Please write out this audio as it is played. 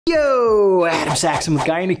Yo, Adam Saxon with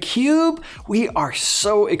Guy in a Cube. We are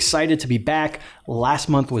so excited to be back. Last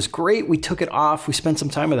month was great. We took it off. We spent some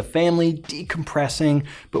time with the family decompressing,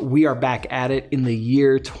 but we are back at it in the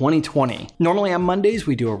year 2020. Normally on Mondays,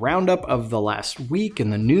 we do a roundup of the last week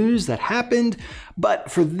and the news that happened. But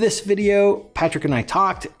for this video, Patrick and I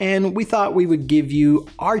talked and we thought we would give you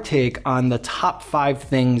our take on the top 5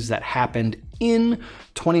 things that happened in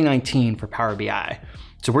 2019 for Power BI.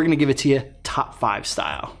 So we're gonna give it to you top 5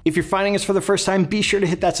 style. If you're finding us for the first time, be sure to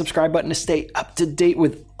hit that subscribe button to stay up to date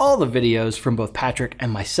with all the videos from both Patrick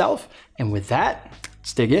and myself. And with that,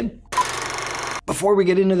 let's dig in. Before we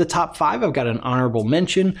get into the top 5, I've got an honorable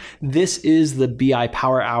mention. This is the BI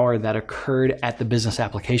Power Hour that occurred at the Business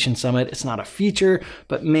Application Summit. It's not a feature,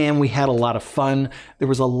 but man, we had a lot of fun. There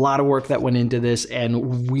was a lot of work that went into this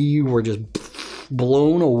and we were just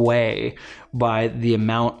blown away by the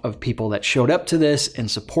amount of people that showed up to this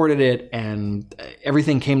and supported it, and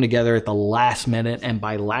everything came together at the last minute. And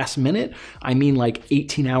by last minute, I mean like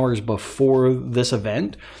 18 hours before this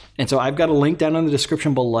event. And so I've got a link down in the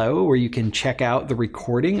description below where you can check out the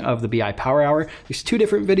recording of the BI Power Hour. There's 2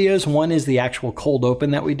 different videos. One is the actual cold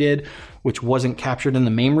open that we did, which wasn't captured in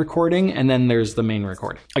the main recording. And then there's the main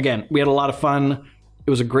recording. Again, we had a lot of fun. It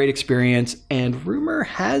was a great experience, and rumor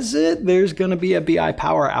has it there's going to be a BI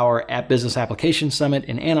Power Hour at Business Application Summit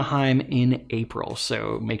in Anaheim in April,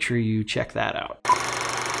 so make sure you check that out.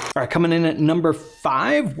 All right, coming in at number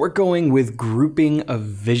 5, we're going with grouping of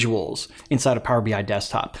visuals inside of Power BI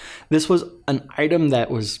Desktop. This was an item that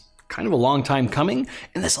was kind of a long time coming,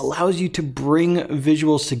 and this allows you to bring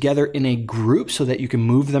visuals together in a group so that you can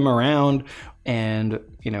move them around and,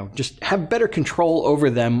 you know, just have better control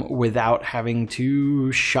over them without having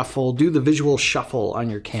to do the visual shuffle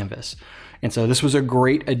on your canvas. And so this was a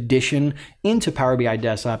great addition into Power BI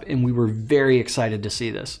Desktop, and we were very excited to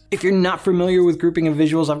see this. If you're not familiar with grouping of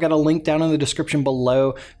visuals, I've got a link down in the description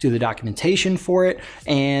below to the documentation for it,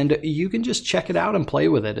 and you can just check it out and play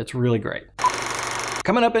with it. It's really great.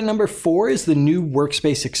 Coming up at number 4 is the new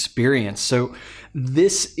Workspace experience. So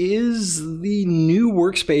this is the new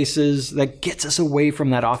Workspaces that gets us away from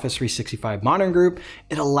that Office 365 Modern group.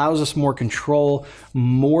 It allows us more control,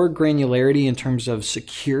 more granularity in terms of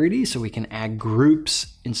security, so we can add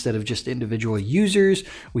groups instead of just individual users.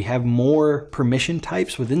 We have more permission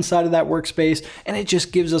types within inside of that workspace, and it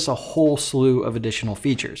just gives us a whole slew of additional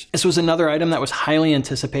features. This was another item that was highly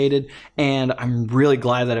anticipated, and I'm really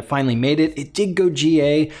glad that it finally made it. It did go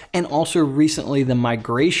GA, and also recently the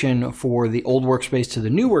migration for the old Workspace to the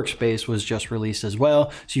new Workspace was just released as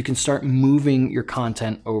well, so you can start moving your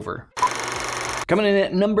content over. Coming in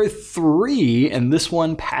at number 3, and this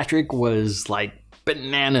one Patrick was like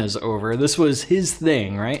bananas over. This was his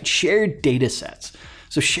thing, right? Shared datasets.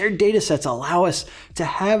 So shared datasets allow us to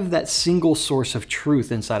have that single source of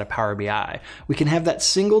truth inside of Power BI. We can have that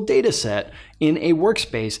single dataset in a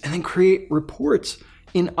workspace and then create reports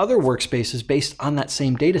in other workspaces based on that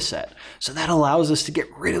same data set. So that allows us to get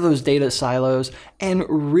rid of those data silos and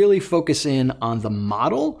really focus in on the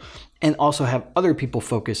model, and also have other people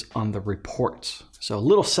focus on the reports. So a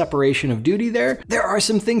little separation of duty there. There are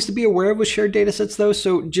some things to be aware of with shared datasets though,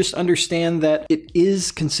 so just understand that it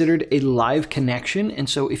is considered a live connection, and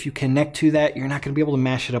so if you connect to that, you're not gonna be able to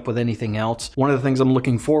mash it up with anything else. One of the things I'm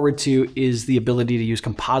looking forward to is the ability to use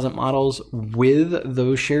composite models with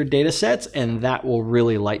those shared datasets, and that will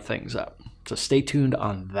really light things up. So stay tuned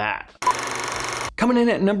on that. Coming in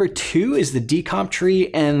at number 2 is the Decomp Tree,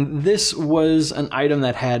 and this was an item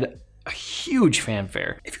that had a huge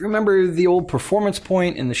fanfare. If you remember the old Performance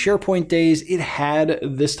Point in the SharePoint days, it had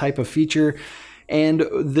this type of feature, and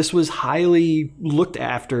this was highly looked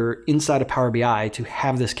after inside of Power BI to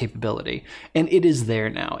have this capability. And it is there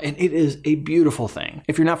now, and it is a beautiful thing.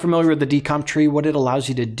 If you're not familiar with the Decomp Tree, what it allows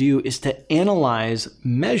you to do is to analyze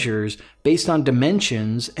measures based on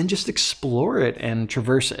dimensions and just explore it and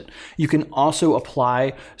traverse it. You can also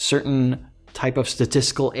apply certain type of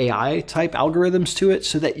statistical AI type algorithms to it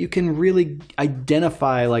so that you can really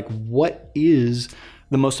identify like what is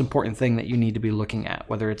the most important thing that you need to be looking at,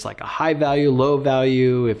 whether it's like a high value, low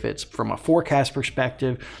value, if it's from a forecast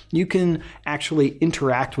perspective. You can actually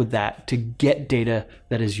interact with that to get data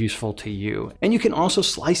that is useful to you. And you can also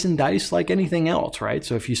slice and dice like anything else, right?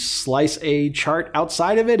 So if you slice a chart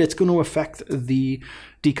outside of it, it's going to affect the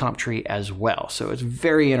Decomp Tree as well. So it's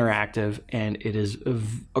very interactive, and it is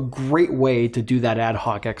a great way to do that ad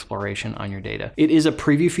hoc exploration on your data. It is a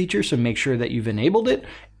preview feature, so make sure that you've enabled it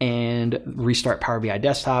and restart Power BI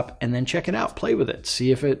Desktop and then check it out, play with it,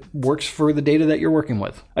 see if it works for the data that you're working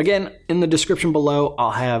with. Again, in the description below,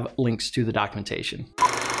 I'll have links to the documentation.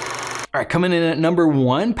 All right, coming in at number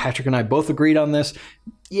 1, Patrick and I both agreed on this.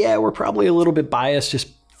 Yeah, we're probably a little bit biased just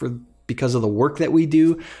because of the work that we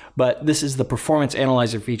do, but this is the Performance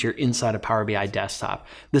Analyzer feature inside of Power BI Desktop.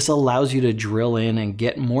 This allows you to drill in and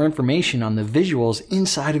get more information on the visuals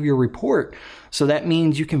inside of your report. So that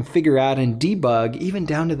means you can figure out and debug even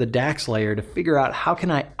down to the DAX layer to figure out how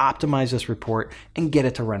can I optimize this report and get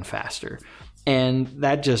it to run faster. And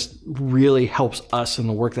that just really helps us in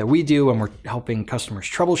the work that we do when we're helping customers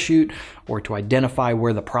troubleshoot or to identify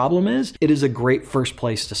where the problem is. It is a great first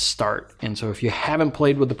place to start. And so if you haven't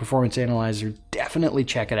played with the Performance Analyzer, definitely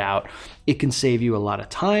check it out. It can save you a lot of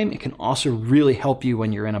time. It can also really help you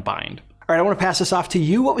when you're in a bind. All right, I want to pass this off to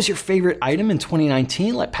you. What was your favorite item in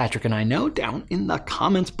 2019? Let Patrick and I know down in the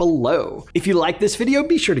comments below. If you like this video,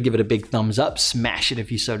 be sure to give it a big thumbs up, smash it if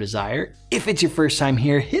you so desire. If it's your first time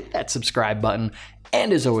here, hit that subscribe button.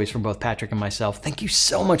 And as always, from both Patrick and myself, thank you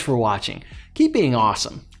so much for watching. Keep being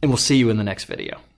awesome, and we'll see you in the next video.